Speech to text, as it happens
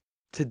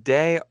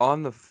Today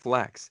on the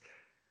Flex,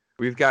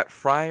 we've got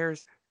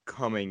Friars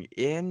coming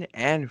in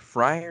and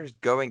Friars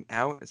going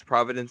out as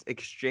Providence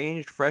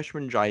exchanged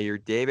freshman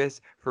Jyare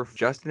Davis for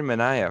Justin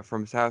Minaya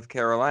from South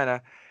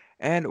Carolina,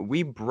 and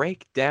we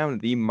break down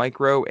the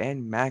micro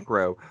and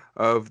macro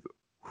of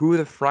who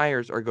the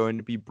Friars are going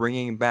to be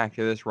bringing back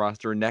to this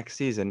roster next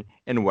season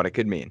and what it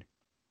could mean.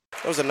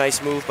 That was a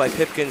nice move by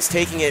Pipkins,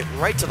 taking it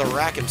right to the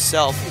rack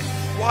himself.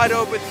 Wide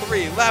open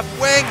three, left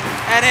wing,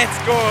 and it's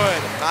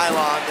good.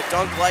 Nylon, the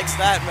dunk likes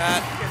that,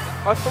 Matt.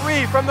 A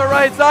three from the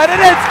right side,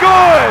 and it's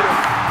good!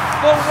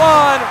 The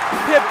one,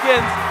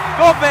 Pipkins,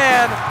 the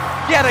man,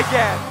 yet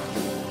again.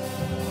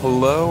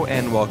 Hello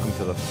and welcome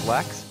to the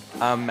Flex.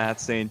 I'm Matt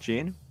St.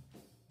 Jean.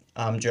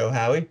 I'm Joe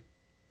Howie.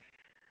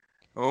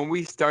 When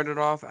we started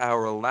off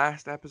our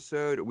last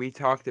episode, we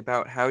talked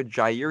about how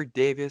Jyare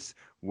Davis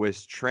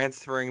was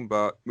transferring,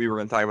 but we were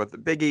going to talk about the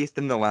Big East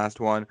in the last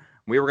one.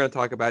 We were going to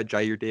talk about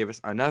Jyare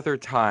Davis another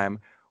time.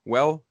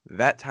 Well,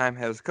 that time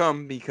has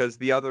come because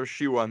the other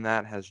shoe on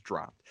that has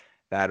dropped.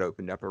 That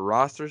opened up a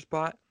roster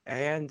spot,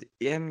 and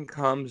in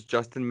comes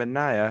Justin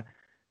Minaya,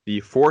 the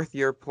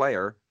fourth-year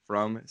player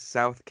from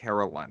South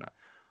Carolina.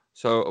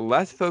 So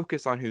let's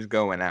focus on who's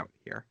going out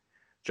here.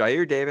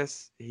 Jyare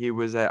Davis, he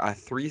was a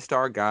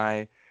three-star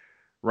guy,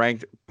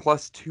 ranked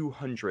plus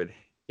 200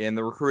 in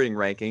the recruiting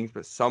rankings,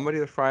 but somebody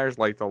the Friars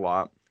liked a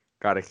lot,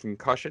 got a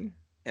concussion,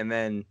 and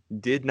then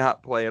did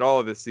not play at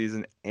all this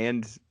season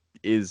and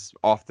is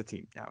off the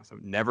team now. So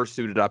never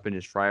suited up in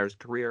his Friars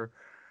career.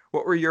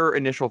 What were your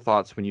initial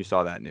thoughts when you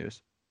saw that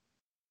news?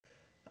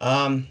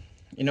 I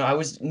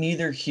was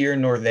neither here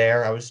nor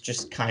there. I was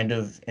just kind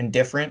of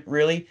indifferent,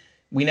 really.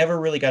 We never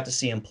really got to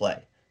see him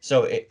play.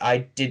 So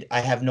I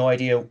have no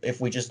idea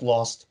if we just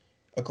lost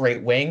a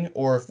great wing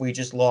or if we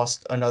just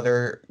lost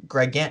another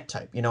Greg Gant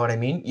type. You know what I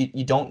mean?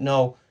 You don't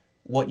know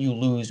what you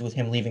lose with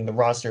him leaving the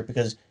roster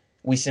because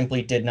we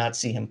simply did not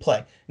see him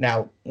play.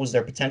 Now, was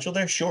there potential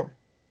there? Sure.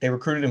 They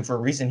recruited him for a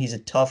reason. He's a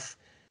tough,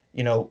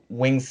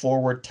 wing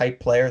forward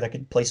type player that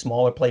could play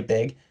small or play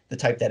big, the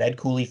type that Ed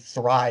Cooley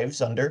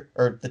thrives under,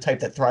 or the type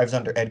that thrives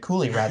under Ed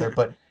Cooley, rather.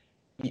 But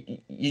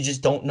you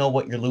just don't know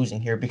what you're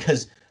losing here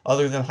because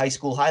other than high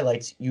school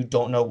highlights, you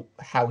don't know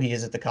how he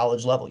is at the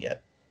college level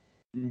yet.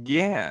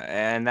 Yeah,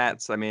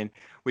 and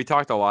we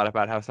talked a lot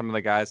about how some of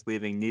the guys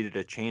leaving needed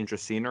a change of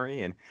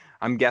scenery, and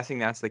I'm guessing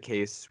that's the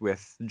case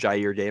with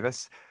Jyare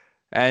Davis.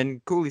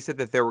 And Cooley said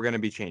that there were going to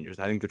be changes.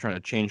 I think they're trying to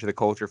change the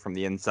culture from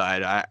the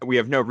inside. We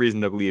have no reason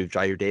to believe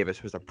Jyare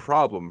Davis was a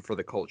problem for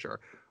the culture,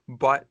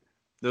 but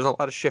there's a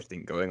lot of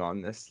shifting going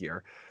on this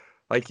year.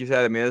 Like you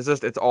said,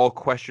 it's all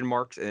question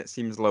marks, and it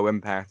seems low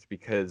impact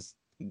because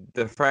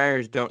the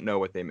Friars don't know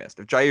what they missed.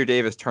 If Jyare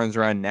Davis turns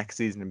around next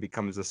season and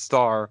becomes a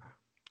star,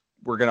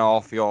 we're going to all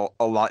feel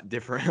a lot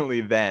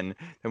differently then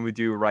than we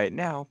do right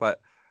now. But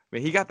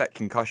he got that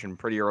concussion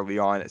pretty early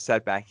on. It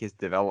set back his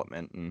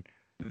development, and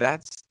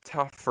that's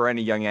tough for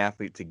any young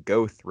athlete to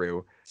go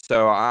through.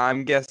 So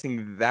I'm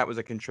guessing that was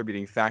a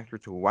contributing factor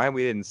to why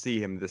we didn't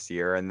see him this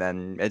year, and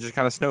then it just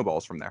kind of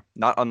snowballs from there.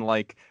 Not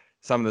unlike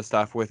some of the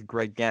stuff with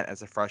Greg Gant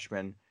as a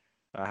freshman,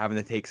 having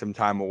to take some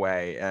time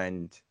away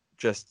and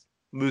just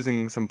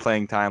losing some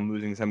playing time,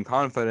 losing some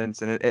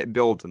confidence, and it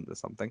builds into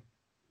something.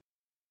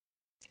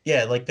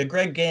 Yeah, like the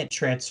Greg Gant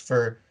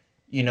transfer,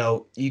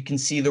 you can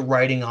see the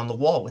writing on the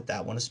wall with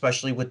that one,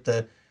 especially with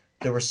the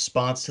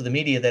response to the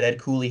media that Ed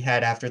Cooley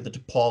had after the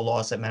DePaul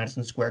loss at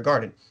Madison Square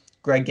Garden.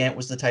 Greg Gant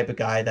was the type of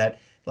guy that,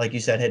 like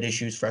you said, had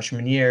issues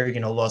freshman year,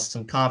 lost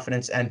some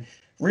confidence. And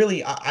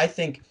really, I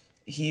think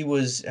he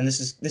was, and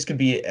this could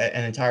be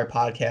an entire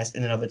podcast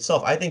in and of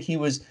itself, I think he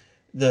was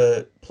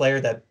the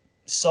player that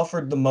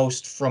suffered the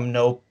most from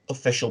no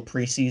official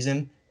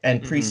preseason,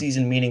 and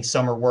preseason meaning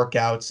summer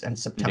workouts and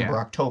September,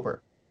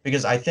 October.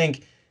 Because I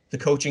think the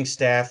coaching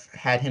staff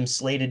had him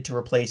slated to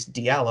replace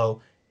Diallo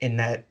in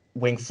that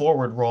wing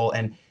forward role.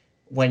 And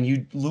when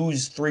you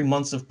lose 3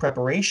 months of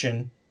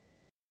preparation,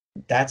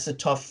 that's a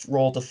tough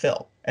role to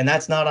fill. And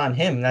that's not on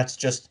him. That's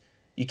just,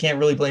 you can't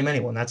really blame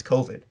anyone. That's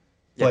COVID.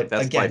 Yeah,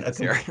 but again,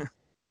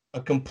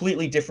 a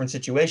completely different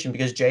situation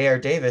because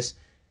Jyare Davis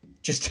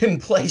just didn't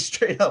play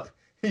straight up.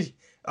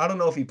 I don't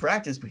know if he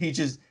practiced, but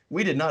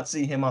we did not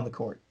see him on the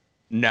court.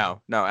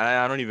 No, and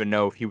I don't even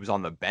know if he was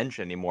on the bench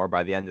anymore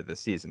by the end of the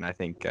season. I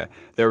think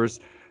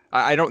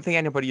I don't think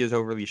anybody is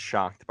overly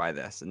shocked by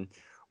this, and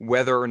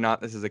whether or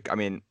not this is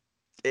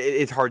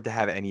it's hard to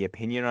have any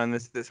opinion on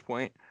this at this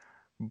point,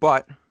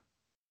 but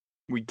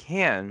we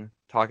can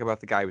talk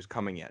about the guy who's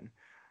coming in.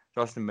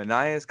 Justin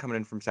Minaya is coming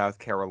in from South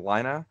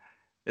Carolina.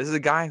 This is a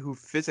guy who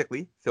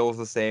physically fills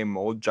the same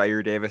mold.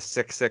 Jyare Davis,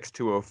 6'6",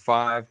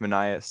 205.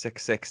 Minaya,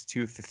 6'6",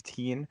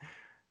 215.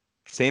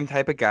 Same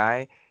type of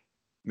guy.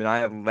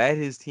 Minaya led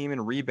his team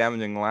in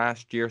rebounding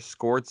last year,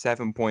 scored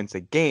 7 points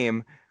a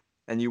game,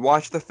 and you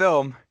watch the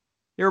film,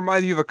 it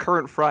reminds you of a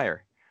current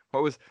Friar.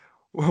 What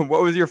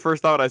was your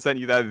first thought when I sent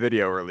you that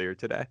video earlier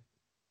today?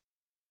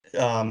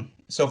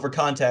 So for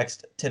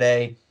context,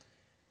 today,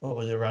 what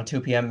was it, around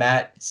 2 p.m.,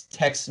 Matt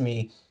texts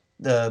me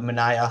the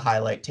Minaya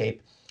highlight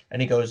tape,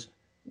 and he goes,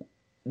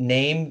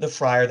 name the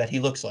Friar that he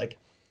looks like.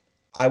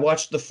 I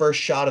watched the first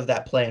shot of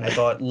that play and I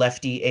thought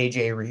lefty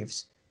AJ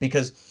Reeves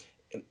because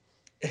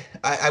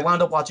I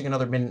wound up watching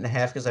another minute and a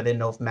half because I didn't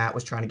know if Matt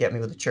was trying to get me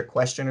with a trick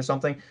question or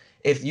something.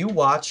 If you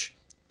watch,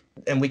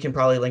 and we can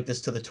probably link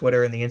this to the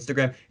Twitter and the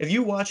Instagram, if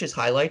you watch his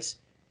highlights,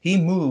 he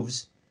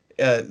moves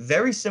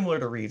very similar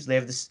to Reeves. They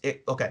have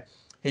okay.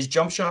 His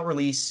jump shot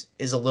release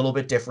is a little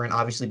bit different,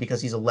 obviously,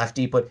 because he's a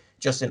lefty, but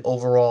just an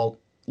overall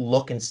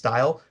look and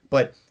style.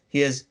 But he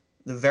has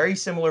the very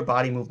similar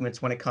body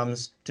movements when it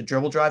comes to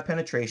dribble drive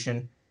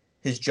penetration,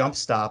 his jump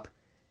stop,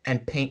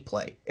 and paint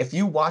play. If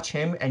you watch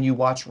him and you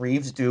watch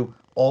Reeves do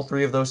all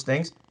three of those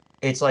things,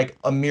 it's like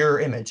a mirror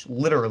image,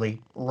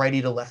 literally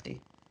righty to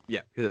lefty.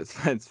 Yeah, because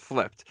it's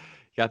flipped.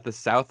 You got the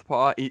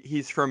southpaw.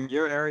 He's from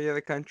your area of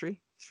the country.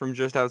 He's from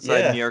just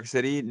outside New Yeah. York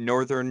City,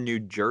 northern New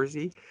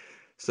Jersey.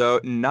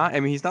 So I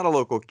mean, he's not a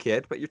local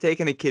kid, but you're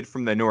taking a kid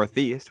from the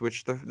Northeast,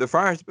 which the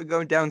Friars have been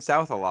going down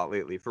south a lot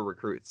lately for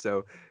recruits.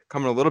 So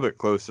coming a little bit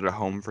closer to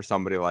home for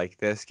somebody like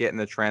this, getting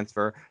the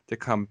transfer to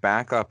come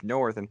back up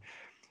north. And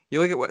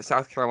you look at what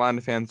South Carolina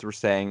fans were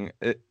saying.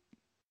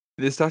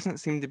 This doesn't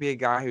seem to be a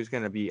guy who's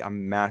going to be a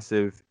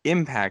massive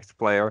impact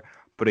player,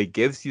 but he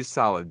gives you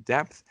solid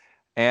depth.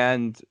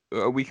 And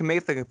we can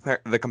make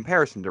the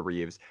comparison to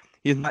Reeves.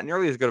 He's not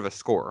nearly as good of a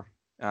scorer.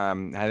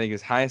 I think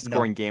his highest No.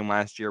 scoring game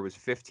last year was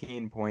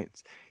 15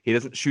 points. He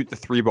doesn't shoot the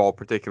three ball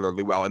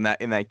particularly well. In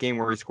that game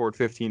where he scored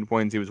 15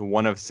 points, he was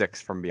 1 of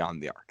 6 from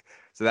beyond the arc.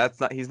 So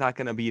he's not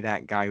going to be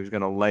that guy who's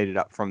going to light it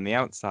up from the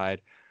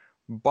outside.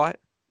 But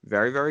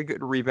very, very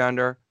good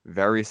rebounder,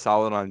 very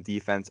solid on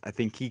defense. I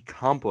think he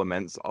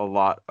complements a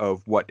lot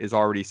of what is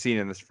already seen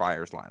in this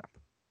Friars lineup.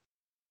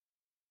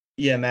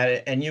 Yeah,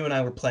 Matt, and you and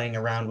I were playing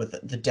around with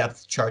the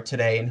depth chart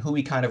today and who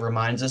he kind of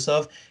reminds us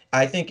of.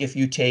 I think if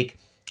you take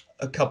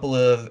a couple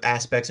of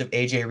aspects of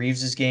AJ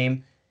Reeves's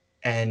game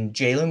and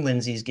Jalen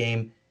Lindsey's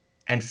game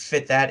and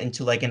fit that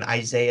into like an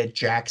Isaiah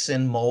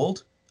Jackson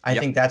mold, I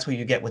Yep. think that's what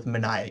you get with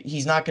Minaya.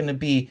 He's not going to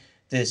be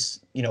this,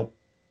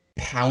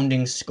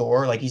 pounding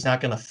score. Like he's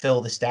not going to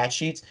fill the stat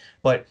sheets.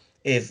 But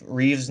if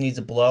Reeves needs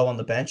a blow on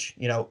the bench,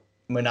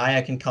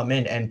 Minaya can come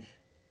in and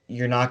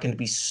you're not going to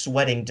be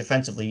sweating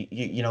defensively.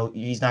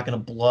 He's not going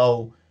to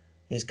blow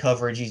his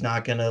coverage. He's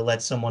not going to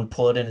let someone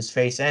pull it in his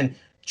face. And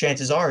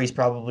chances are he's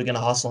probably going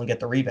to hustle and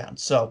get the rebound.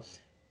 So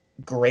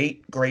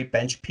great, great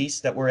bench piece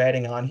that we're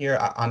adding on here.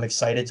 I'm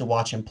excited to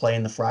watch him play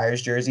in the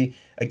Friars jersey.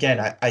 Again,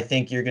 I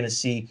think you're going to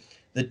see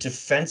the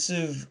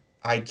defensive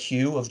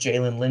IQ of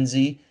Jalen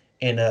Lindsey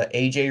in a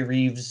AJ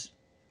Reeves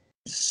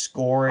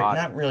scoring, Body.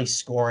 not really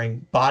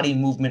scoring, body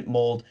movement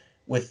mold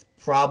with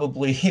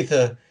probably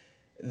the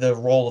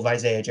role of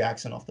Isaiah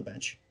Jackson off the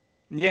bench.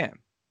 Yeah.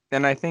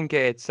 And I think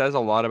it says a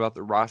lot about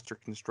the roster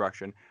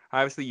construction.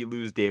 Obviously, you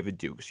lose David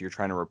Duke, so you're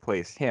trying to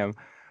replace him.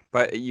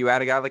 But you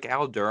add a guy like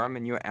Al Durham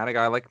and you add a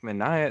guy like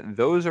Minaya,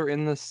 those are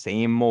in the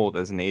same mold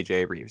as an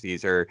AJ Reeves.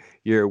 These are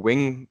your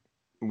wing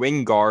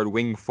guard,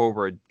 wing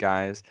forward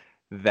guys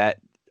that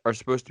are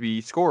supposed to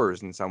be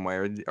scorers in some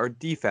way or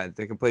defense.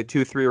 They can play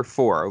 2, 3, or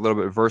 4, a little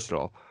bit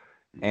versatile.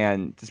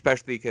 And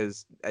especially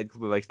because Ed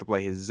Cooley likes to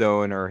play his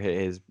zone or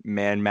his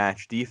man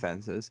match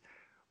defenses.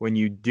 When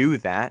you do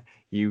that,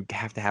 you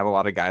have to have a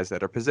lot of guys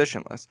that are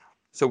positionless.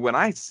 So when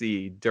I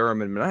see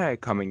Durham and Minaya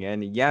coming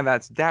in, yeah,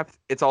 that's depth.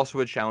 It's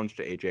also a challenge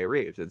to AJ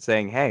Reeves. It's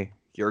saying, hey,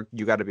 you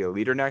got to be a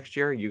leader next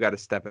year. You got to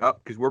step it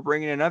up because we're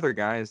bringing in other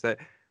guys that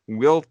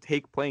will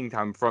take playing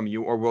time from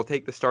you or will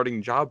take the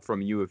starting job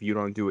from you if you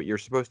don't do what you're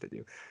supposed to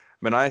do.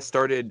 Minaya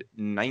started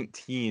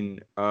 19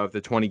 of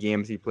the 20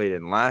 games he played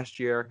in last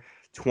year.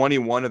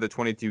 21 of the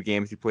 22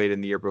 games he played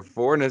in the year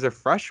before, and as a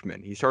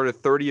freshman, he started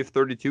 30 of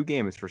 32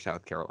 games for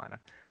South Carolina.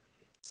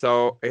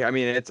 So, I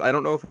mean, I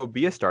don't know if he'll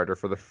be a starter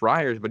for the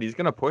Friars, but he's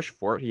going to push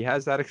for it. He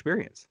has that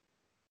experience.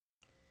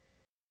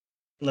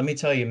 Let me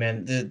tell you,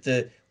 man,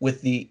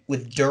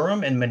 with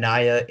Durham and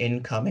Minaya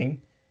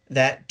incoming,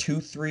 that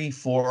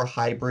 2-3-4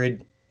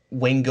 hybrid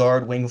wing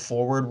guard, wing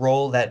forward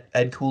role that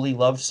Ed Cooley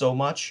loves so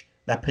much,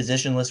 that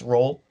positionless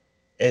role,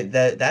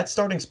 that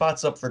starting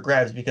spot's up for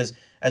grabs because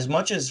as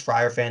much as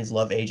Friar fans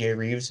love AJ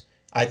Reeves,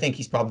 I think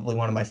he's probably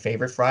one of my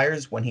favorite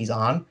Friars when he's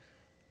on.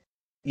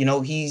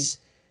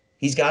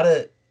 He's got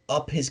to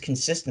up his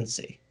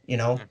consistency. We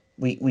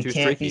Too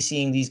can't be streaky.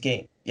 seeing these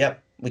games.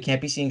 Yep, we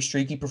can't be seeing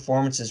streaky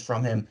performances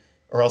from him,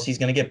 or else he's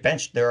going to get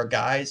benched. There are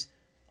guys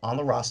on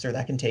the roster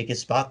that can take his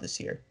spot this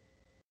year.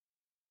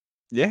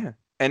 Yeah,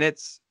 and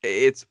it's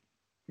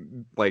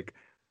like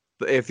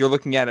if you're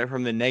looking at it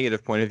from the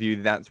negative point of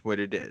view, that's what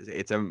it is.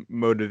 It's a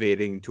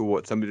motivating tool.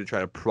 It's somebody to try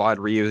to prod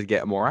Reeves,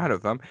 get more out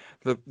of them.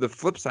 The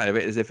flip side of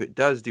it is if it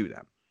does do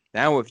that.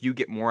 Now, if you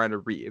get more out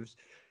of Reeves,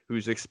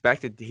 who's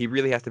expected, he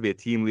really has to be a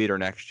team leader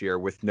next year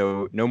with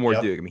no more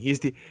Yep. Duke. I mean, he's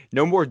the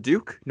no more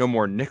Duke, no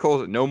more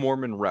Nichols, no more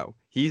Monroe.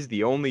 He's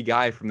the only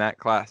guy from that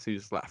class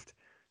who's left.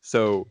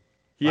 So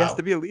he has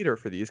to Wow. be a leader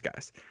for these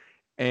guys.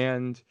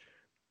 And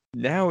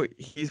now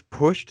he's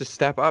pushed to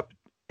step up.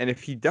 And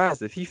if he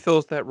does, if he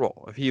fills that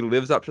role, if he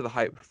lives up to the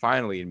hype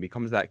finally and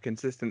becomes that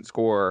consistent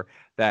scorer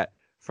that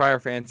Friar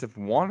fans have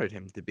wanted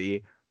him to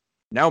be,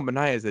 Now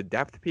Minaya is a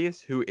depth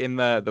piece who in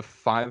the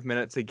 5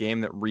 minutes a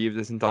game that Reeves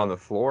isn't on the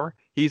floor,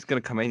 he's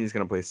going to come in, he's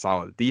going to play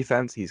solid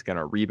defense, he's going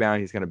to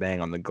rebound, he's going to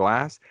bang on the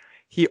glass.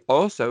 He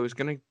also is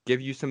going to give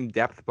you some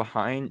depth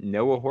behind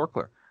Noah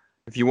Horkler.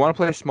 If you want to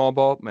play small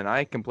ball,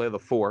 Minaya can play the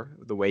 4,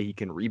 the way he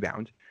can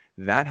rebound.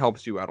 That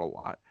helps you out a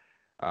lot.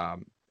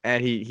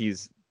 And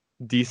he's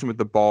decent with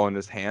the ball in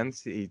his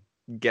hands. He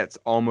gets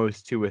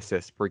almost 2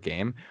 assists per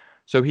game.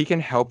 So he can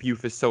help you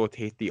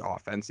facilitate the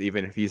offense,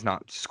 even if he's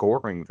not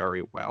scoring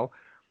very well.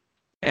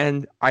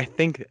 And I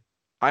think,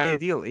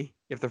 ideally,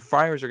 if the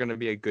Friars are going to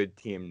be a good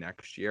team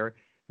next year,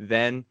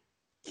 then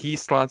he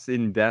slots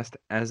in best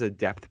as a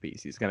depth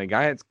piece. He's going to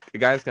a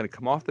guy that's going to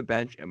come off the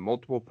bench in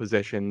multiple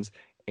positions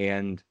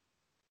and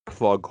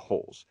plug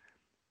holes.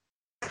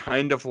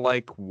 Kind of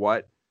like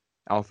what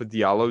Alpha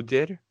Diallo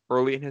did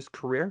early in his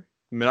career.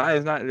 Minaya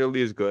is not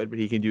nearly as good, but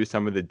he can do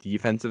some of the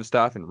defensive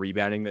stuff and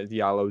rebounding that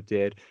Diallo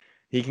did.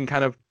 He can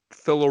kind of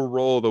fill a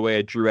role the way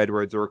a Drew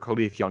Edwards or a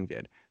Khalif Young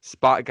did.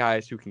 Spot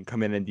guys who can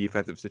come in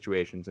defensive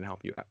situations and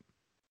help you out.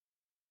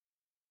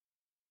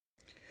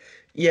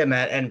 Yeah,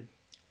 Matt. And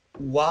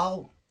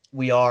while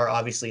we are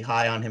obviously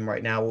high on him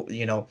right now,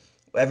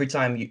 every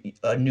time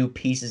a new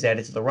piece is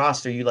added to the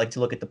roster, you like to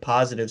look at the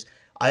positives.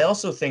 I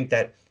also think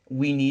that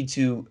we need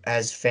to,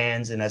 as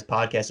fans and as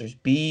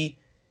podcasters, be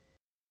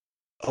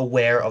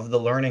aware of the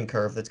learning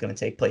curve that's going to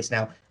take place.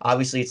 Now,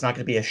 obviously, it's not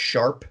going to be as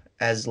sharp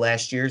as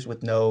last year's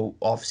with no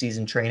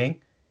off-season training.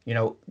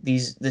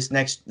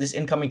 This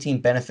incoming team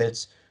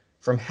benefits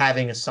from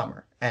having a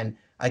summer, and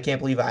I can't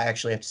believe I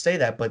actually have to say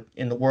that, but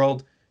in the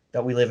world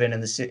that we live in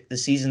and the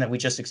season that we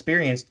just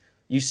experienced,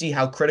 you see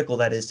how critical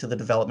that is to the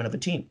development of a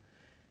team.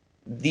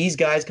 These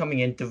guys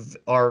coming in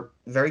are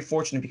very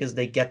fortunate because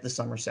they get the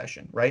summer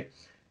session, right?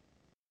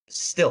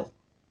 Still,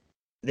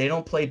 they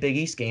don't play Big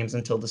East games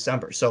until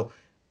December, so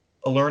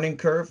a learning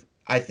curve,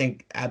 I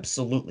think,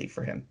 absolutely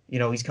for him.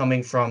 He's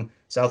coming from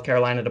South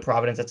Carolina to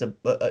Providence. That's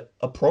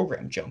a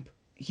program jump.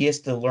 He has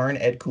to learn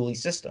Ed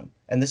Cooley's system,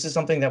 and this is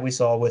something that we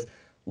saw with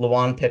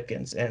Lawan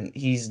Pipkins, and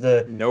he's kind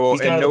of Noah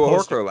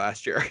Horkler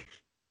last year.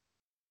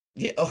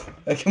 Yeah,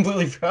 I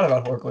completely forgot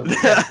about Horkler.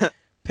 Yeah.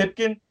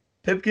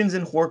 Pipkins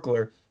and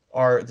Horkler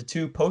are the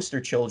two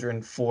poster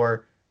children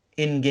for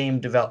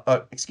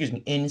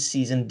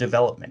in-season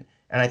development.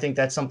 And I think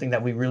that's something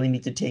that we really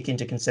need to take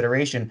into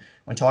consideration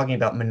when talking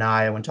about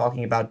Minaya, when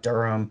talking about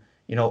Durham,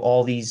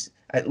 all these.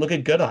 Look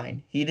at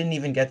Goodine. He didn't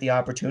even get the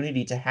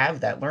opportunity to have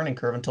that learning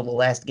curve until the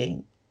last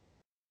game.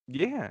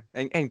 Yeah,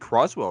 and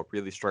Croswell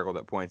really struggled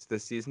at points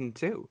this season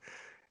too,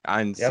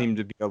 and seemed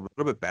to be a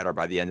little bit better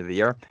by the end of the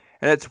year.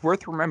 And it's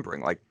worth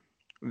remembering,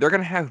 they're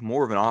going to have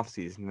more of an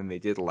offseason than they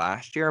did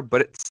last year,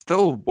 but it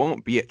still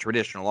won't be a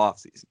traditional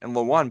offseason. And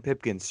Lawan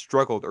Pipkins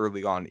struggled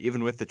early on,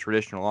 even with the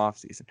traditional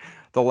offseason.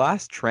 The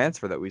last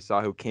transfer that we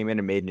saw who came in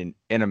and made an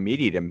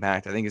immediate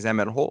impact, I think, is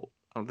Emmett Holt.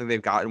 I don't think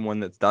they've gotten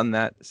one that's done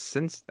that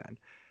since then.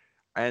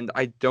 And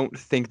I don't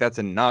think that's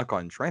a knock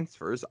on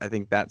transfers. I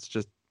think that's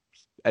just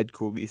Ed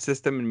Cooley's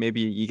system, and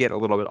maybe you get a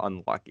little bit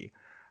unlucky.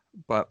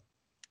 But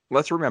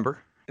let's remember,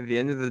 at the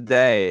end of the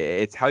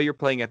day, it's how you're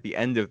playing at the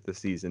end of the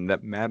season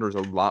that matters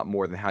a lot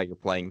more than how you're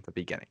playing at the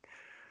beginning.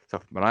 So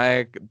if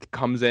Minaya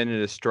comes in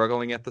and is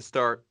struggling at the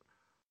start,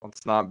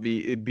 let's not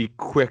be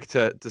quick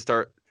to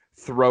start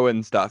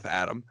throwing stuff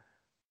at him.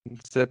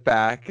 Sit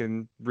back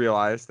and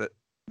realize that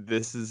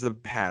this is a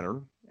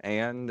pattern.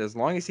 And as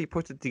long as he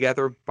puts it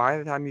together, by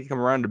the time you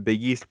come around to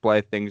Big East play,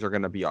 things are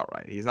going to be all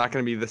right. He's not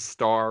going to be the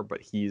star,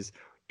 but he's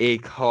a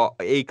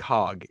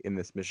cog in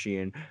this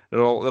machine.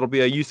 It'll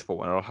be a useful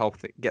one. It'll help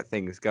get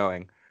things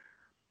going.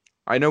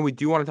 I know we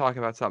do want to talk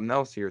about something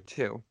else here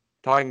too.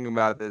 Talking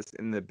about this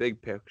in the big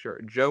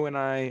picture, Joe,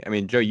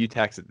 you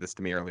texted this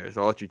to me earlier,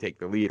 so I'll let you take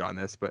the lead on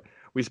this. But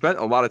we spent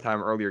a lot of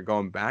time earlier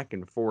going back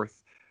and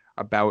forth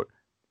about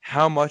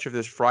how much of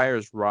this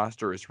Friars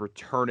roster is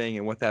returning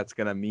and what that's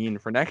going to mean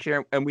for next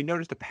year. And we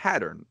noticed a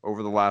pattern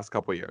over the last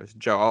couple of years.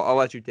 Joe, I'll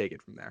let you take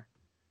it from there.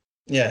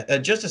 Yeah,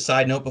 just a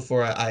side note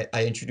before I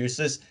introduce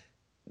this.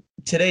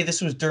 Today,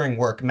 this was during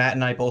work. Matt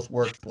and I both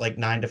worked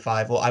 9 to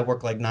 5. Well, I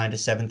work 9 to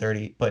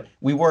 7:30, but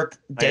we work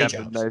day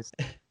jobs.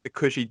 The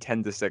cushy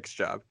 10 to 6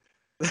 job.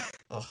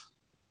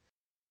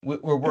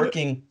 We're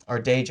working our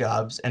day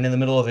jobs, and in the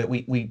middle of it,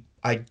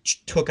 I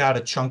took out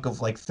a chunk of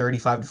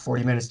 35 to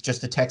 40 minutes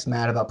just to text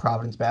Matt about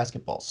Providence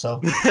basketball.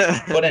 So,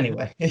 but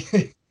anyway,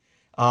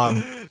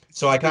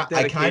 so I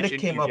kind of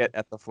came up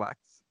at the flex.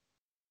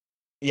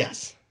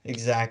 Yes,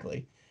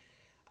 exactly.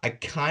 I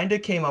kind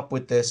of came up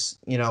with this.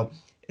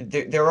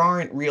 There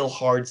aren't real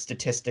hard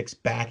statistics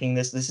backing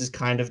this. This is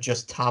kind of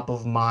just top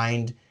of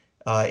mind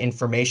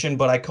information,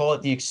 but I call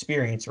it the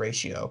experience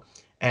ratio.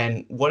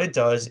 And what it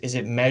does is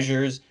it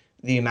measures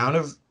the amount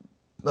of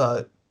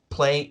the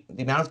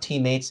amount of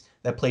teammates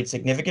that played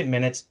significant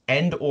minutes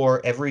and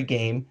or every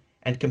game,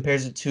 and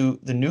compares it to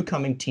the new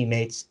coming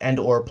teammates and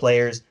or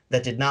players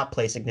that did not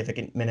play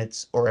significant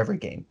minutes or every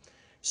game.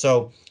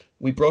 So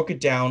we broke it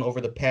down over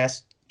the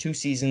past 2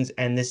 seasons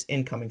and this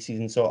incoming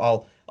season. So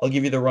I'll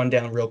give you the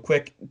rundown real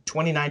quick.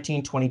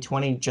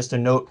 2019-2020, just a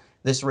note,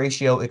 This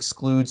ratio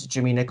excludes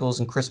Jimmy Nichols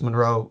and Chris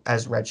Monroe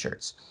as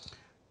redshirts.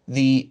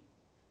 The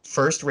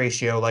first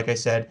ratio, like I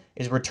said,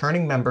 is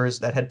returning members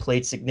that had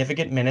played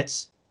significant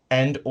minutes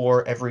and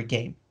or every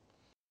game.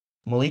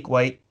 Malik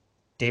White,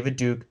 David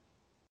Duke,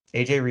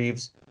 AJ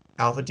Reeves,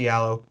 Alpha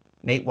Diallo,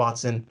 Nate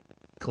Watson,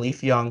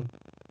 Khalif Young,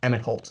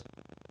 Emmett Holt.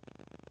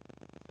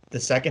 The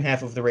second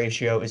half of the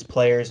ratio is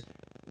players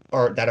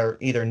that are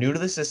either new to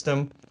the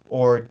system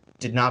or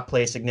did not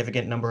play a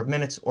significant number of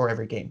minutes or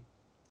every game.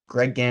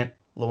 Greg Gant,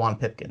 Lawan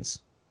Pipkins.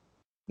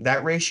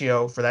 That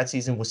ratio for that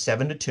season was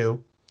 7-2.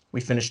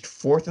 We finished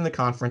fourth in the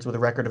conference with a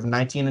record of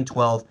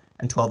 19-12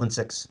 and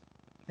 12-6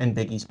 in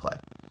Big East play.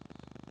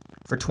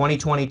 For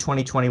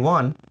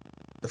 2020-2021,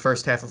 the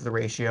first half of the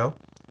ratio,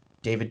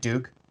 David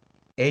Duke,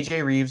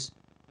 AJ Reeves,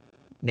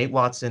 Nate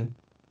Watson,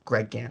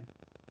 Greg Gant.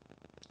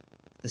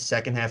 The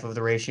second half of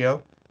the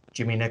ratio,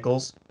 Jimmy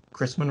Nichols,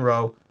 Chris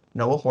Monroe,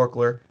 Noah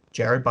Horkler,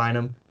 Jared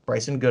Bynum,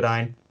 Bryson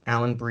Goodine,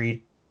 Alan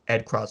Breed,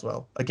 Ed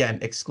Croswell. Again,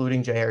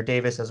 excluding Jyare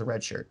Davis as a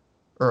redshirt.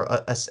 Or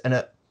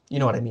you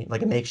know what I mean,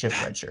 like a makeshift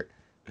redshirt.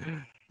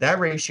 That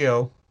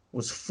ratio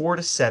was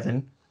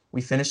 4-7.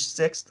 We finished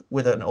sixth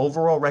with an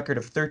overall record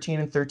of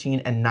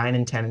 13-13 and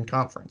 9-10 in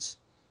conference.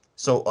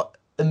 So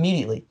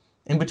immediately,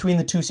 in between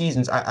the two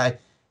seasons,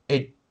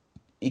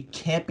 it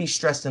can't be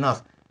stressed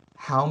enough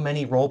how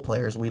many role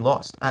players we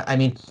lost. I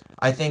mean,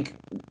 I think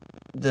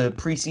the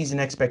preseason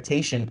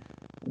expectation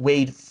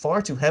weighed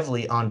far too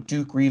heavily on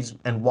Duke, Reeves,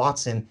 and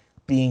Watson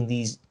being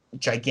these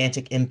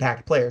gigantic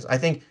impact players. I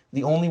think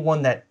the only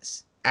one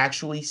that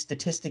actually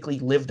statistically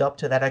lived up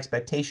to that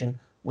expectation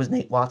was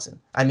Nate Watson.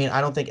 I mean,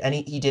 I don't think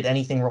he did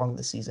anything wrong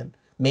this season.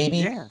 Maybe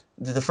Yeah.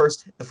 the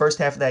first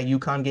half of that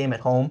UConn game at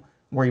home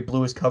where he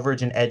blew his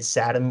coverage and Ed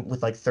sat him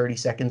with like 30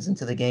 seconds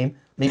into the game.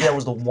 Maybe that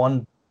was the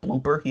one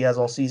blooper he has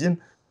all season.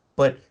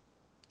 But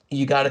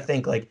you got to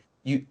think like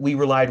we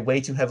relied way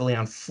too heavily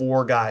on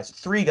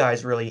three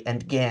guys really,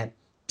 and Gant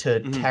to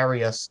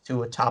carry us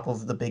to a top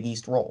of the Big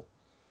East role.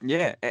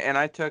 Yeah, and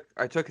I took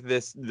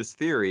this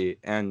theory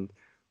and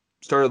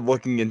started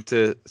looking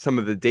into some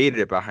of the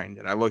data behind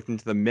it. I looked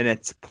into the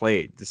minutes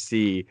played to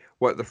see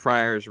what the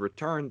Friars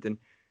returned, and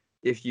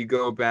if you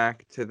go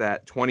back to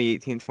that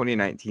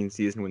 2018-2019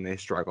 season when they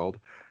struggled,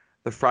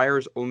 the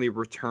Friars only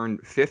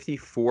returned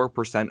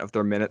 54% of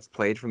their minutes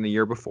played from the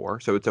year before,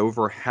 so it's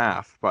over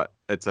half, but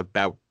it's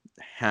about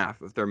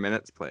half of their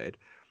minutes played.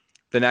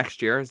 The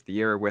next year is the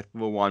year with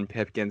Lawan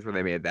Pipkins where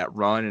they made that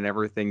run and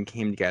everything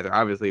came together.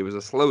 Obviously, it was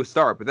a slow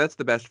start, but that's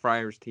the best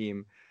Friars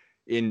team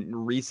in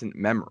recent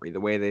memory, the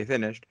way they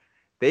finished.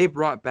 They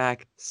brought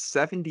back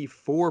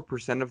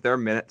 74% of their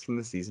minutes from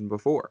the season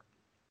before.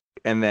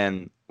 And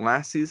then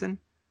last season,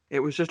 it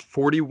was just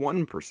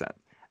 41%.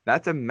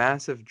 That's a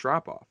massive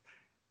drop-off.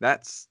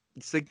 That's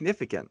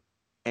significant.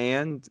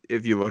 And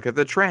if you look at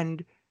the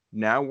trend,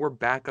 now we're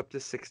back up to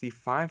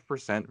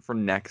 65% for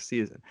next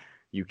season.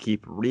 You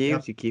keep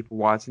Reeves, you keep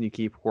Watson, you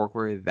keep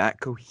Horkler. That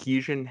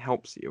cohesion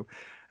helps you.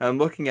 And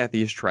looking at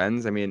these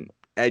trends, I mean,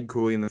 Ed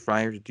Cooley and the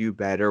Friars do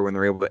better when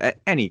they're able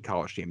to, any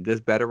college team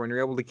does better when you're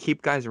able to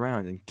keep guys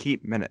around and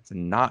keep minutes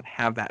and not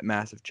have that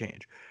massive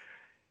change.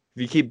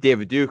 If you keep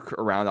David Duke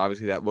around,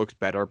 obviously that looks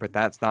better, but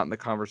that's not in the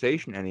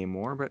conversation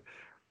anymore. But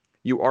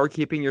you are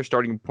keeping your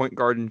starting point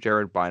guard in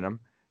Jared Bynum,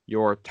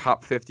 your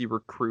top 50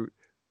 recruit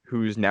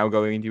who's now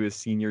going into his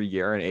senior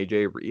year in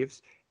AJ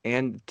Reeves,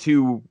 and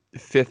Horkler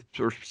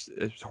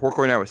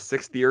now a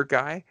sixth year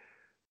guy.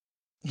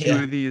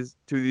 Two of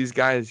these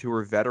guys who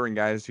are veteran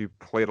guys who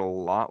played a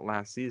lot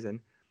last season.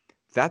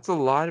 That's a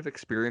lot of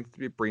experience to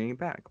be bringing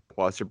back.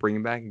 Plus, you're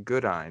bringing back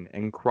Goodine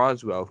and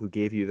Croswell, who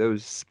gave you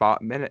those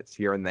spot minutes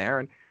here and there.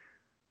 And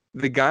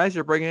the guys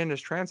you're bringing in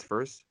as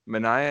transfers,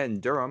 Minaya and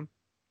Durham,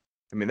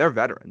 I mean, they're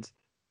veterans.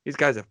 These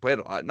guys have played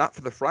a lot. Not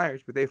for the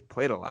Friars, but they've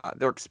played a lot.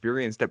 They're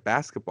experienced at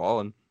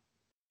basketball. And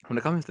when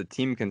it comes to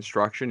team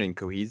construction and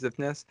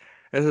cohesiveness,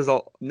 this is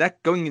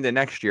going into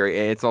next year,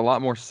 it's a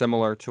lot more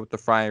similar to what the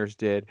Friars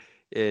did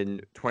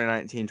in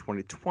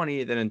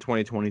 2019-2020 than in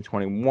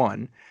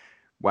 2020-21.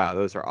 Wow,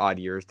 those are odd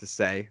years to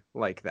say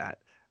like that.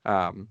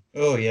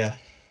 Oh, yeah.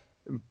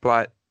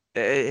 But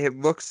it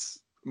looks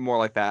more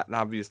like that. And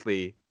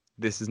obviously,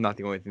 this is not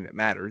the only thing that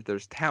matters.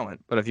 There's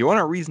talent. But if you want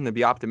a reason to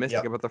be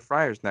optimistic about the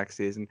Friars next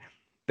season,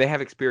 they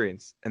have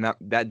experience. And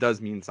that does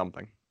mean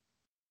something.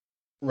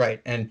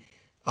 Right. And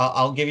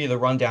I'll give you the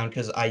rundown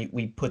because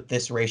we put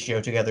this ratio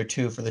together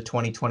too for the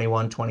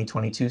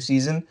 2021-2022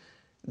 season.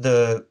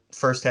 The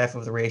first half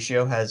of the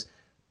ratio has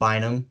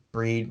Bynum,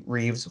 Breed,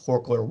 Reeves,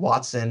 Horkler,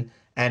 Watson,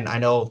 and I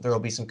know there will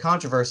be some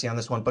controversy on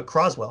this one, but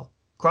Croswell.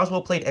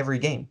 Croswell played every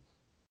game.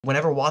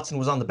 Whenever Watson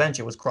was on the bench,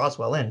 it was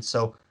Croswell in.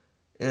 So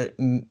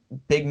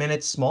big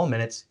minutes, small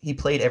minutes, he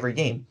played every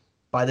game.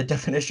 By the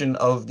definition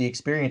of the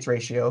experience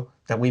ratio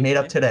that we made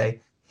up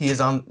today, he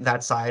is on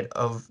that side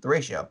of the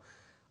ratio.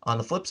 On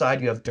the flip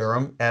side, you have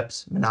Durham,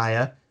 Epps,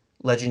 Minaya,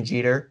 Legend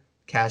Jeter,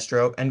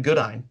 Castro, and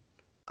Goodine.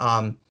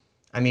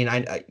 I mean,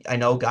 I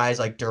know guys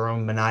like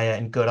Durham, Minaya,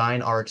 and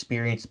Goodine are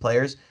experienced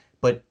players,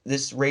 but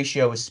this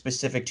ratio is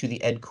specific to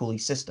the Ed Cooley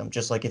system.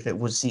 Just like if it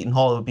was Seton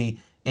Hall, it would be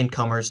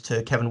incomers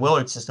to Kevin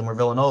Willard's system, or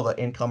Villanova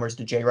incomers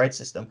to Jay Wright's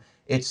system.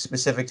 It's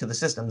specific to the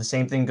system. The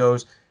same thing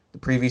goes the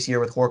previous year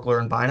with Horkler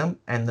and Bynum,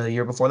 and the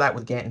year before that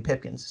with Gant and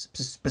Pipkins,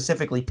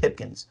 specifically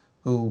Pipkins,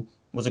 who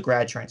was a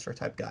grad transfer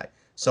type guy.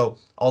 So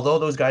although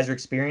those guys are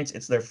experienced,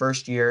 it's their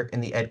first year in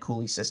the Ed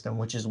Cooley system,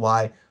 which is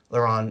why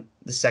they're on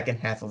the second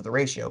half of the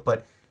ratio.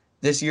 But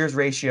this year's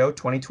ratio,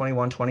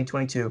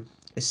 2021-2022,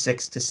 is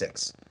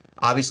 6-6.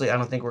 Obviously, I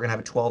don't think we're going to have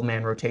a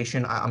 12-man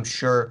rotation. I'm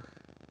sure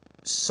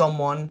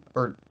someone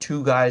or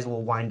two guys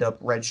will wind up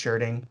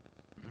redshirting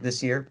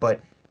this year, but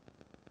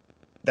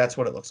that's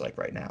what it looks like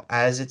right now.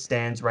 As it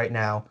stands right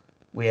now,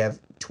 we have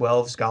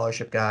 12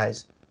 scholarship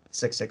guys,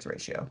 6-6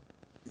 ratio.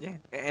 Yeah,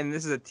 and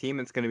this is a team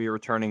that's going to be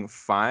returning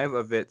 5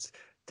 of its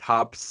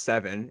top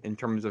 7 in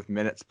terms of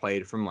minutes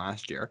played from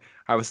last year.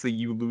 Obviously,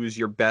 you lose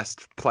your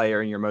best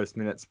player and your most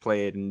minutes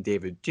played in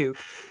David Duke.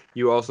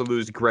 You also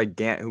lose Greg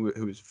Gant,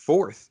 who's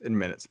 4th in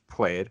minutes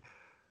played,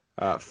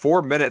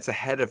 4 minutes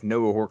ahead of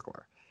Noah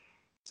Horkler.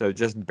 So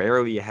just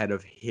barely ahead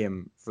of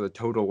him for the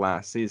total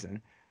last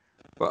season.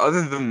 But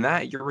other than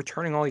that, you're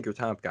returning all your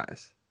top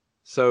guys.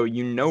 So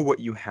you know what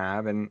you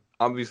have, and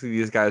obviously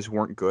these guys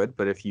weren't good,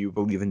 but if you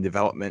believe in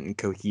development and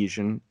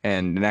cohesion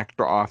and an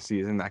extra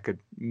offseason, that could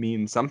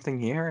mean something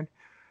here. And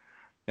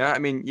yeah, I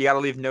mean, you got to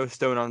leave no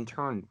stone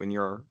unturned when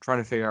you're trying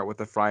to figure out what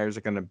the Friars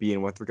are going to be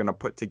and what they're going to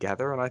put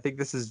together. And I think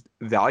this is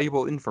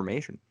valuable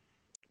information.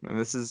 And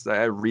this is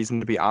a reason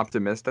to be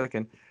optimistic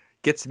and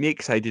gets me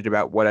excited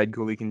about what Ed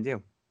Cooley can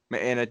do.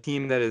 And a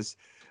team that is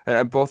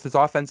both his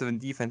offensive and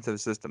defensive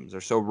systems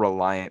are so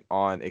reliant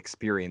on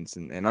experience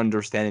and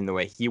understanding the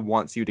way he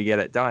wants you to get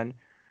it done.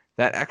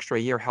 That extra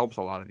year helps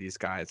a lot of these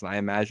guys. And I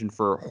imagine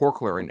for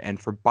Horkler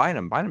and for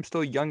Bynum's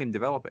still young and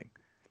developing.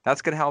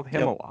 That's going to help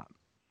him a lot.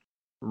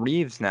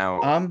 Reeves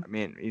now, I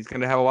mean, he's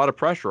going to have a lot of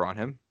pressure on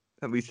him,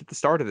 at least at the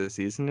start of the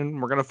season,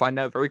 and we're going to find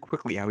out very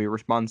quickly how he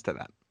responds to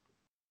that.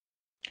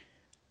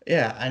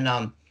 Yeah, and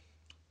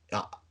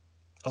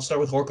I'll start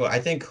with Horkler. I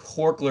think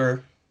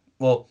Horkler,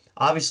 well,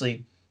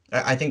 obviously,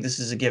 I think this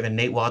is a given.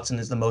 Nate Watson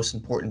is the most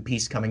important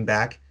piece coming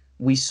back.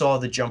 We saw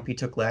the jump he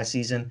took last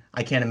season.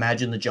 I can't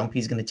imagine the jump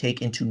he's going to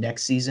take into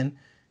next season.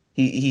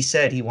 He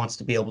said he wants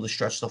to be able to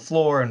stretch the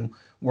floor and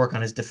work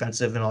on his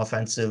defensive and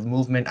offensive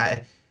movement.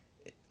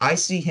 I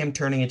see him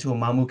turning into a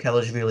Mamu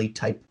Kelashvili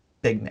type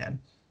big man.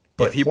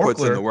 But if he puts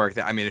in the work,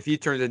 I mean, if he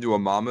turns into a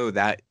Mamu,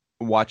 that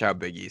watch out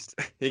Big East.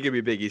 He could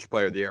be Big East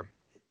Player of the Year.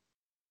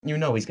 You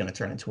know he's going to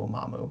turn into a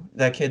Mamu.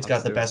 That kid's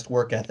got the best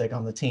work ethic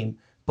on the team.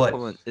 But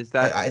hold on. Is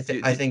that? I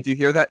think. Do you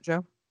hear that,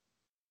 Joe?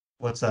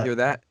 What's that? You hear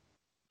that?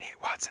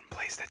 Nate Watson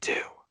plays the 2.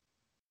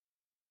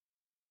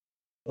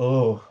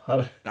 Oh,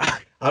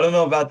 I don't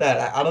know about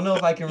that. I don't know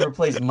if I can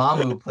replace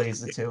Mamu who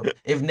plays the 2.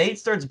 If Nate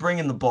starts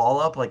bringing the ball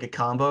up like a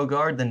combo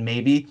guard, then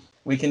maybe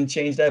we can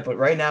change that. But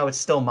right now, it's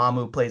still Mamu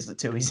who plays the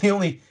 2. He's the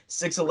only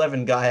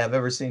 6'11" guy I've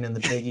ever seen in the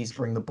Big East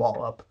bring the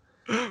ball up.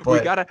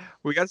 But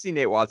we gotta see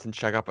Nate Watson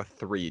check up a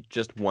 3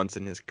 just once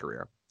in his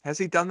career. Has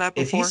he done that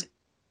before?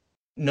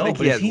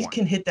 If he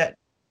can hit that,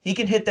 he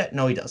can hit that.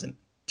 No, he doesn't.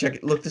 Check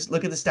it. Look at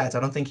the stats. I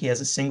don't think he has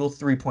a single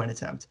 3-point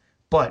attempt.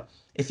 But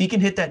if he can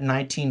hit that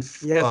 19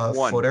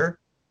 footer,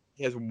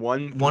 he has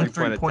one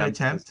 3-point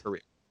attempt in his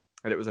career,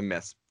 and it was a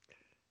miss.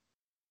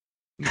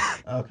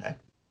 Okay,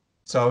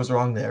 so I was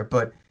wrong there.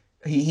 But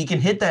he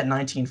can hit that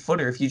 19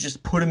 footer if you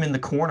just put him in the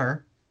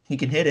corner. He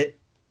can hit it.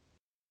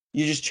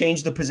 You just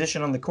change the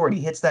position on the court.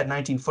 He hits that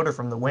 19 footer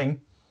from the wing.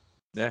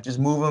 Yeah. Just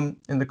move him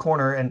in the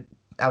corner and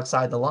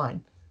outside the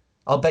line.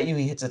 I'll bet you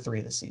he hits a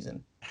 3 this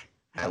season.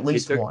 At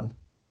least one.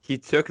 He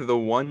took the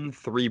 1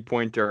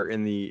 3-pointer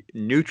in the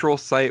neutral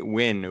site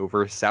win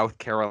over South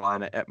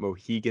Carolina at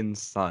Mohegan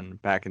Sun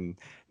back in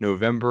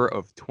November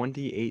of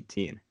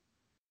 2018.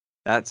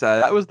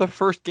 That was the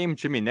first game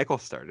Jimmy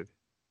Nichols started.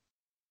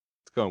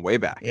 It's going way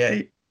back.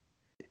 Yeah.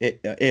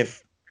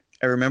 If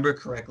I remember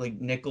correctly,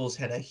 Nichols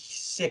had a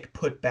sick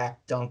putback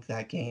dunk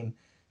that game,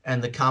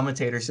 and the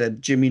commentator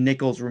said, Jimmy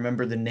Nichols,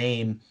 remember the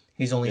name.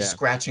 He's only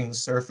scratching the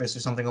surface or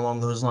something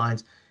along those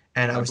lines.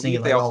 And I was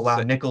thinking, like, oh,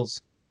 wow,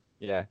 Nichols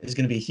is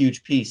going to be a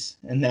huge piece,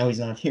 and now he's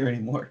not here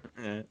anymore.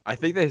 I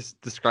think they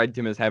described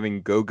him as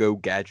having go-go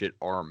gadget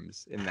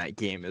arms in that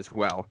game as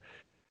well,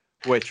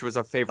 which was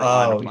a favorite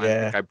line of mine.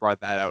 I think I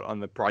brought that out on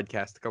the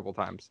broadcast a couple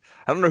times.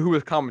 I don't know who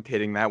was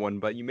commentating that one,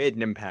 but you made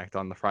an impact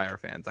on the Friar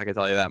fans. I can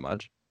tell you that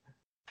much.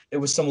 It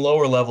was some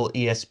lower-level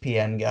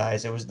ESPN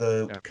guys. It was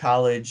the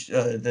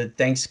the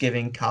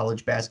Thanksgiving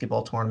college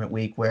basketball tournament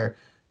week where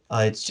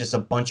it's just a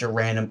bunch of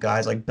random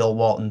guys like Bill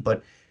Walton,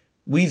 but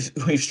we've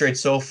strayed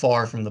so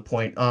far from the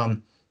point. I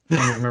don't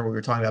even remember what we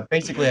were talking about.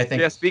 Basically, I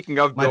think. Yeah, speaking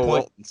of Bill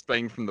Walton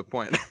straying from the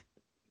point.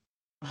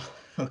 Oh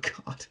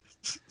God.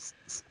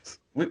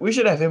 We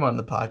should have him on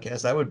the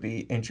podcast. That would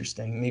be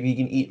interesting. Maybe he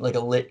can eat like a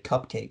lit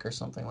cupcake or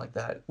something like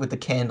that with the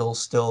candles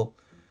still.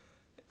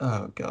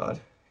 Oh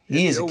God,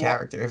 he is a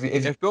character.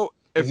 If Bill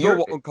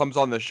Walton comes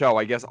on the show,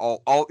 I guess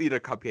I'll eat a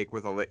cupcake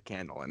with a lit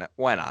candle in it.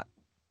 Why not?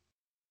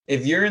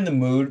 If you're in the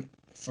mood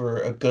for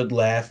a good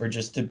laugh or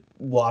just to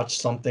watch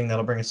something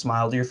that'll bring a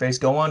smile to your face,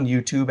 go on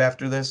YouTube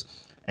after this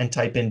and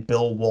type in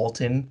Bill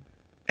Walton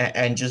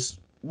and just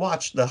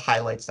watch the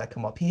highlights that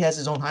come up. He has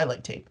his own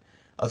highlight tape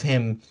of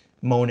him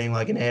moaning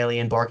like an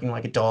alien, barking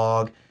like a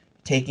dog,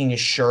 taking his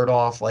shirt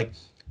off. Like,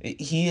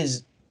 he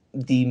is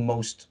the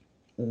most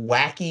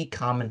wacky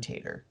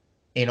commentator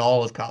in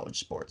all of college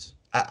sports.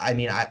 I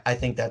mean, I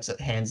think that's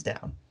hands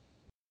down.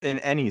 In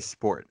any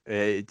sport,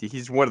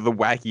 he's one of the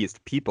wackiest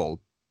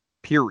people,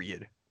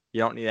 period.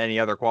 You don't need any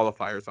other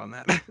qualifiers on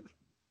that.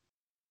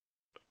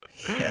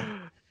 Yeah.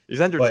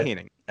 He's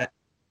entertaining. But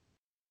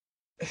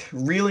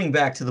reeling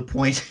back to the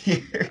point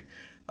here,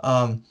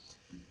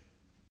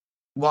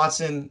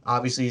 Watson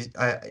obviously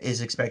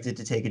is expected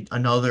to take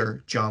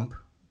another jump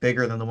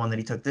bigger than the one that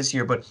he took this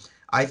year, but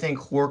I think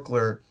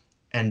Horkler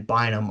and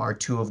Bynum are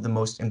two of the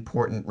most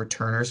important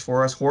returners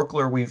for us.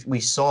 Horkler, we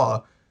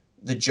saw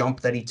the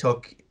jump that he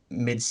took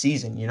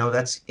mid-season. You know,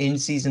 that's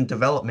in-season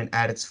development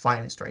at its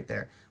finest right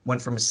there.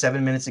 Went from a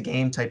 7 minutes a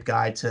game type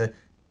guy to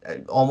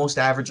almost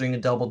averaging a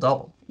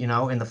double-double, you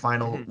know, in the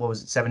final, what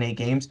was it, 7-8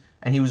 games,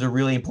 and he was a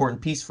really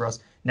important piece for us.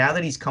 Now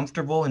that he's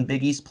comfortable in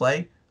Big East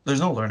play, there's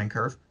no learning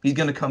curve. He's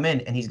going to come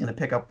in and he's going to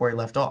pick up where he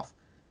left off.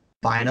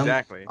 Bynum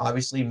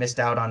obviously missed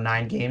out on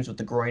 9 games with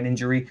the groin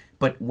injury,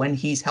 but when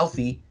he's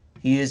healthy,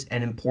 he is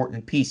an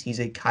important piece. He's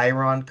a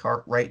Chiron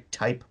Cartwright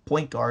type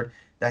point guard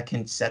that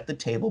can set the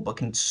table but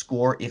can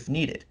score if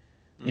needed.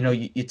 You know,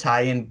 you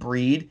tie in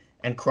Breed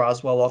and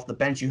Croswell off the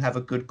bench, you have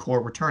a good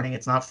core returning.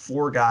 It's not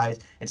 4 guys.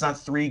 It's not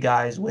 3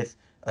 guys with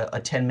a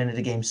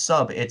 10-minute-a-game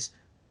sub. It's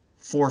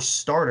 4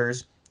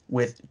 starters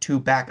with 2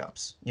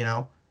 backups, you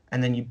know?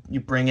 And then you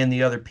bring in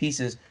the other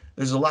pieces.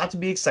 There's a lot to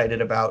be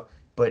excited about,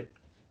 but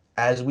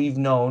as we've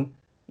known,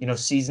 you know,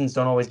 seasons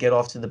don't always get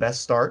off to the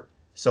best start.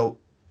 So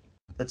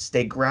let's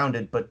stay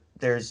grounded, but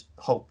there's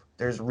hope.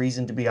 There's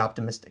reason to be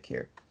optimistic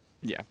here.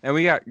 Yeah, and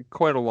we got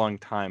quite a long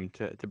time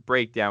to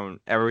break down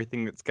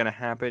everything that's going to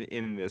happen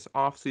in this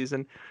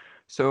offseason.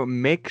 So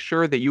make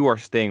sure that you are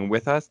staying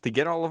with us to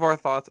get all of our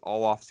thoughts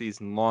all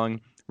offseason long.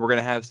 We're going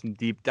to have some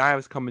deep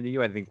dives coming to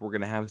you. I think we're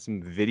going to have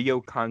some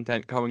video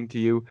content coming to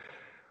you.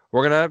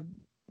 We're going to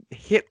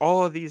hit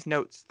all of these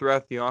notes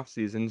throughout the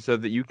offseason so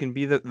that you can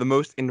be the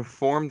most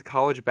informed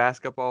college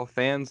basketball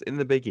fans in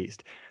the Big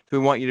East. So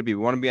we want you to be.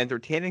 We want to be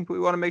entertaining, but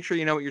we want to make sure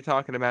you know what you're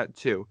talking about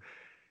too.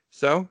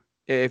 So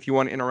if you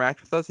want to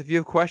interact with us, if you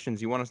have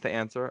questions you want us to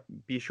answer,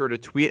 be sure to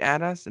tweet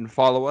at us and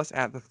follow us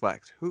at The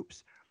Flex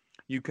Hoops.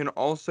 You can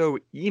also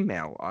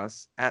email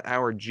us at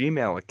our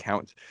Gmail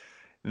account,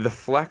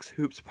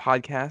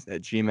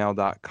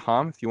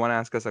 theflexhoopspodcast@gmail.com, if you want to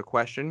ask us a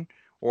question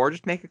or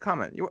just make a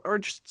comment or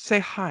just say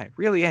hi,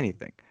 really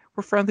anything.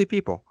 We're friendly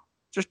people.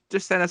 Just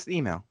send us an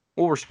email.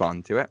 We'll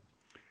respond to it.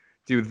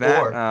 Do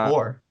that.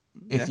 Or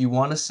if you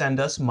want to send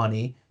us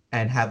money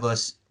and have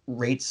us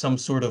rate some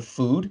sort of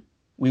food,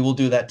 we will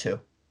do that too.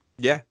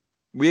 Yeah,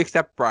 we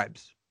accept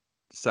bribes.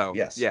 So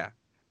yes. Yeah,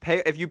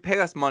 if you pay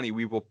us money,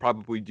 we will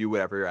probably do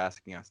whatever you're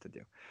asking us to do.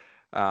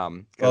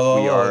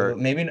 We are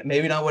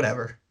maybe not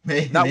whatever.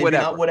 Maybe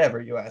not whatever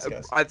you ask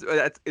us.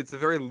 It's a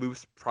very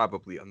loose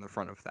probably on the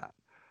front of that.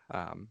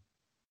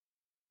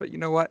 But you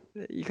know what?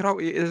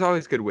 There's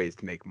always good ways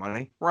to make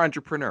money. We're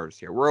entrepreneurs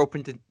here. We're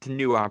open to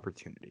new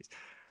opportunities.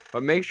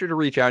 But make sure to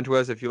reach out to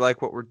us if you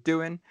like what we're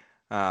doing.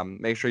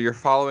 Make sure you're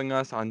following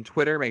us on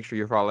Twitter. Make sure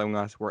you're following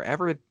us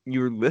wherever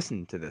you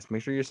listen to this.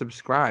 Make sure you're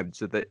subscribed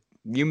so that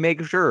you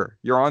make sure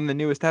you're on the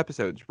newest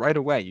episodes right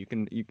away. You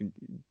can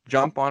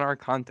jump on our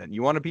content.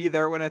 You want to be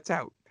there when it's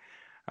out.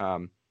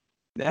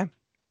 Yeah.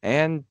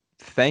 And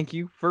thank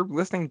you for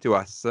listening to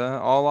us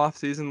all off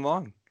season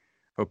long.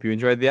 Hope you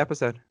enjoyed the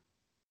episode.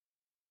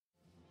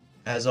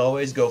 As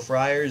always, go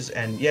Friars.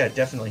 And yeah,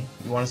 definitely.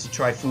 If you want us to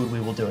try food,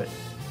 we will do it.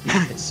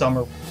 It's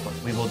summer.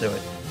 We will do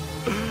it.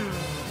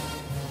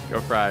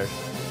 Go Friars.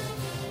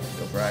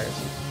 Go Friars.